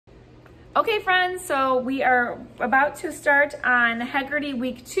Okay, friends, so we are about to start on Heggerty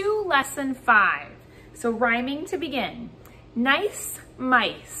Week 2, Lesson 5. So rhyming to begin. Nice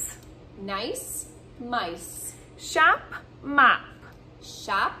mice. Nice mice. Shop mop.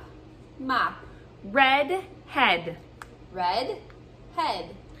 Shop mop. Red head. Red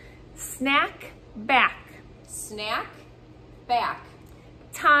head. Snack back. Snack back.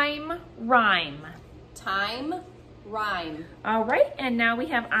 Time rhyme. Time rhyme. All right, and now we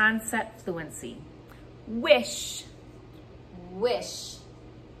have onset fluency. Wish. Wish.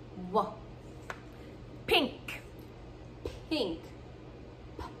 W. Pink. Pink.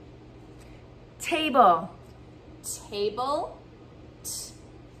 Table. Table. T.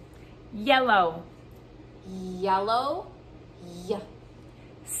 Yellow. Yellow. Y.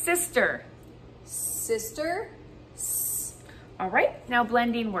 Sister. Sister. S. All right, now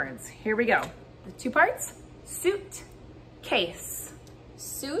blending words. Here we go. The two parts. Suit, case.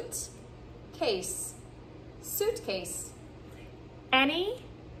 Suit. Case. Suitcase.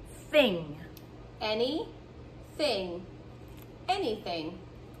 Anything. Anything. Anything.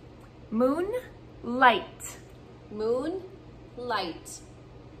 Moonlight. Moonlight.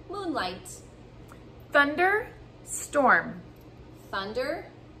 Moonlight. Thunder, storm. Thunder.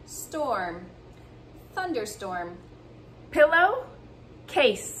 Storm. Thunderstorm. Pillow,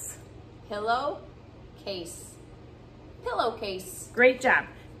 case. Pillow. Case. Pillowcase. Great job.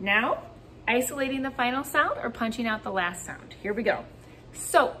 Now, isolating the final sound or punching out the last sound. Here we go.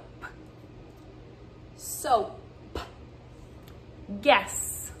 Soap. Soap.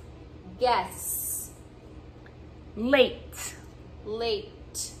 Guess. Guess. Late.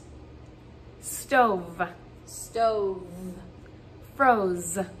 Late. Stove. Stove.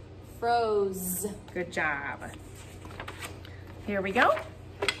 Froze. Froze. Good job. Here we go.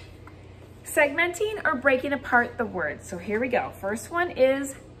 Segmenting or breaking apart the words. So here we go. First one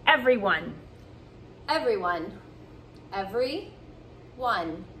is everyone. Everyone. Every.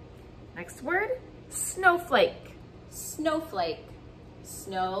 One. Next word, snowflake. Snowflake.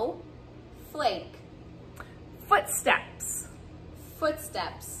 Snow. Flake. Footsteps.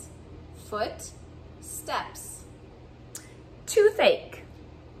 Footsteps. Foot. Steps. Toothache.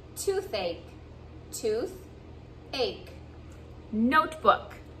 Toothache. Tooth. Ache.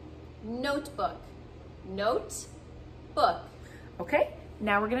 Notebook. Notebook. Note. Book. Okay,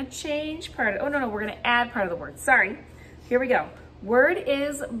 now we're gonna change part of, we're gonna add part of the word. Sorry. Here we go. Word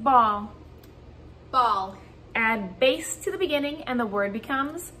is ball. Ball. Add base to the beginning and the word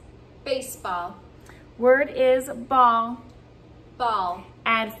becomes? Baseball. Word is ball. Ball.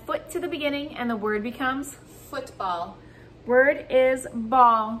 Add foot to the beginning and the word becomes? Football. Word is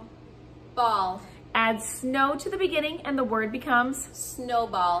ball. Ball. Add snow to the beginning and the word becomes?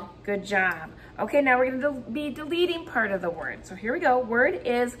 Snowball. Good job. Okay, now we're gonna be deleting part of the word. So here we go. Word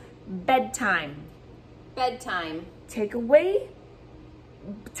is bedtime. Bedtime. Take away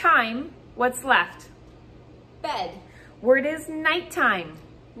time, what's left? Bed. Word is nighttime.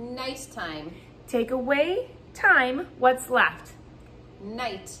 Nighttime. Take away time, what's left?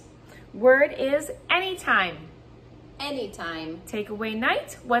 Night. Word is anytime. Anytime. Take away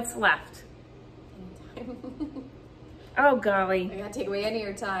night, what's left? Oh, golly. I gotta take away any of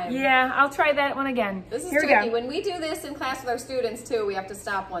your time. Yeah, I'll try that one again. This is Here tricky. we go. When we do this in class with our students too, we have to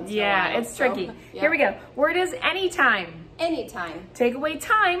stop once in a Yeah, while. it's tricky. Yeah. Here we go. Word is anytime. Anytime. Take away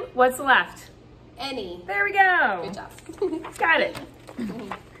time, what's left? Any. There we go. Good job. Got it.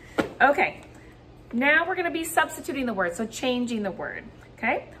 Okay, now we're gonna be substituting the word, so changing the word,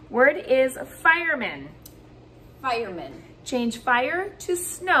 okay? Word is fireman. Fireman. Change fire to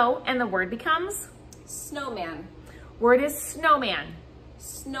snow and the word becomes? Snowman. Word is snowman.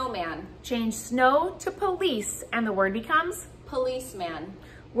 Snowman. Change snow to police and the word becomes? Policeman.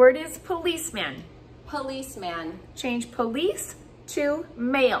 Word is policeman. Policeman. Change police to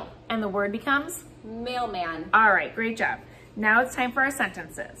mail and the word becomes? Mailman. All right, great job. Now it's time for our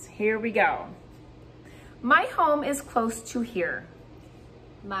sentences. Here we go. My home is close to here.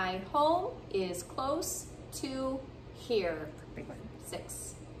 My home is close to here. Big one.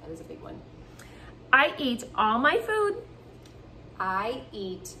 6. That is a big one. I eat all my food. I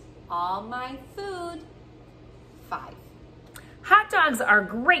eat all my food. 5. Hot dogs are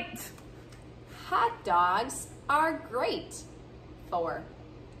great. Hot dogs are great. 4.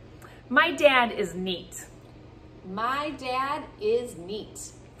 My dad is neat. My dad is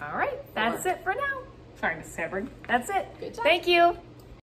neat. All right, that's 4. it for now. Sorry, Mrs. Hedberg. That's it. Good job. Thank you.